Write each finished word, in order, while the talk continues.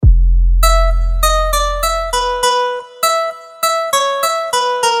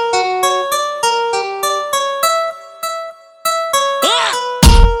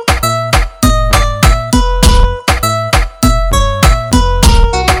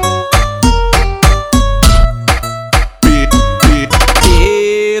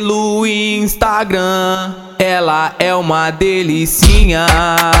Instagram, ela é uma delicinha.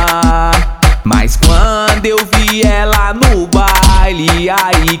 Mas quando eu vi ela no baile,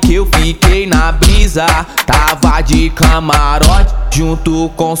 aí que eu fiquei na brisa. Tava de camarote junto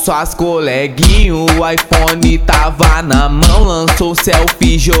com suas coleguinhos. O iPhone tava na mão, lançou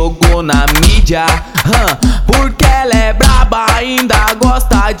selfie, jogou na mídia. Porque ela é braba, ainda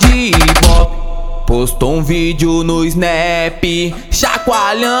gosta de hip-hop. Postou um vídeo no Snap,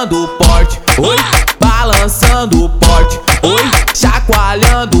 chacoalhando o Porte. Oi, balançando o Porte. Oi,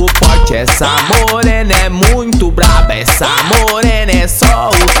 chacoalhando o Porte. Essa morena é muito braba, essa morena é só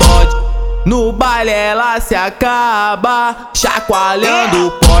o Todd. No baile ela se acaba, chacoalhando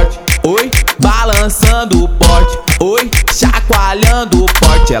o Porte. Oi, balançando o Porte. Oi, chacoalhando o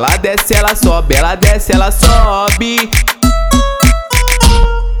Porte. Ela desce, ela sobe, ela desce, ela sobe.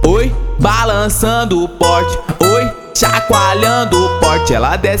 Oi, balançando o Porte. Oi, chacoalhando o Porte.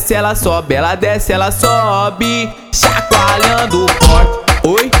 Ela desce, ela sobe, ela desce, ela sobe. Chacoalhando o Porte.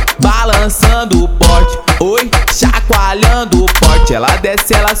 Oi, balançando o Porte. Oi, chacoalhando o Porte. Ela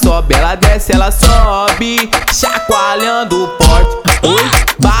desce, ela sobe, ela desce, ela sobe. Chacoalhando o Porte. Oi,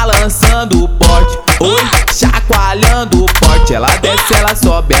 balançando o Porte. Oi, chacoalhando o Porte. Ela desce, ela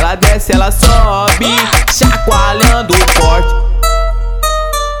sobe, ela desce, ela sobe. Chacoalhando o Porte.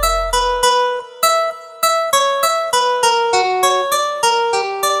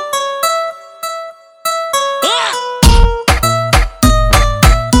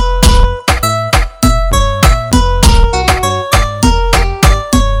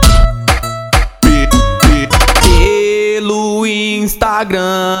 Pelo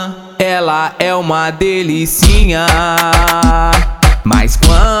Instagram, ela é uma delicinha. Mas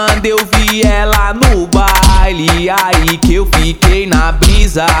quando eu vi ela no baile, aí que eu fiquei na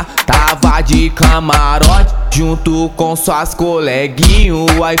brisa. Tava de camarote junto com suas coleguinhos.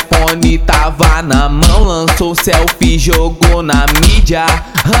 O iPhone tava na mão, lançou selfie, jogou na mídia.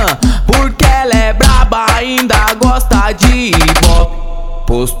 Porque ela é braba, ainda gosta de hip-hop.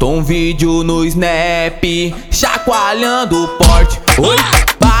 Postou um vídeo no Snap, chacoalhando o Porte. Oi,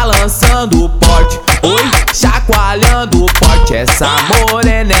 balançando o Porte. Oi, chacoalhando o Porte. Essa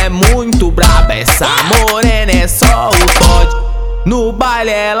morena é muito braba, essa morena é só o Todd. No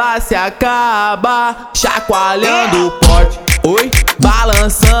baile ela se acaba, chacoalhando o Porte. Oi,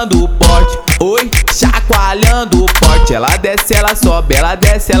 balançando o Porte. Oi, chacoalhando o Porte. Ela desce, ela sobe, ela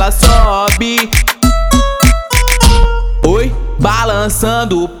desce, ela sobe. Oi,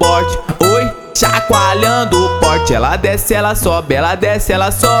 balançando o Porte. Oi, chacoalhando o Porte. Ela desce, ela sobe, ela desce,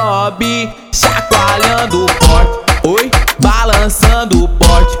 ela sobe. Chacoalhando o Porte. Oi, balançando o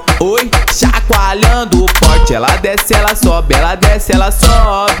Porte. Oi, chacoalhando o Porte. Ela desce, ela sobe, ela desce, ela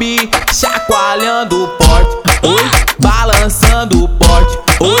sobe. Chacoalhando o Porte. Oi, balançando o Porte.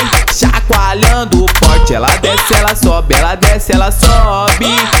 Oi, chacoalhando o Porte. Ela desce, ela sobe, ela desce, ela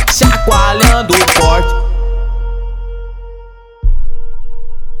sobe. Chacoalhando o Porte.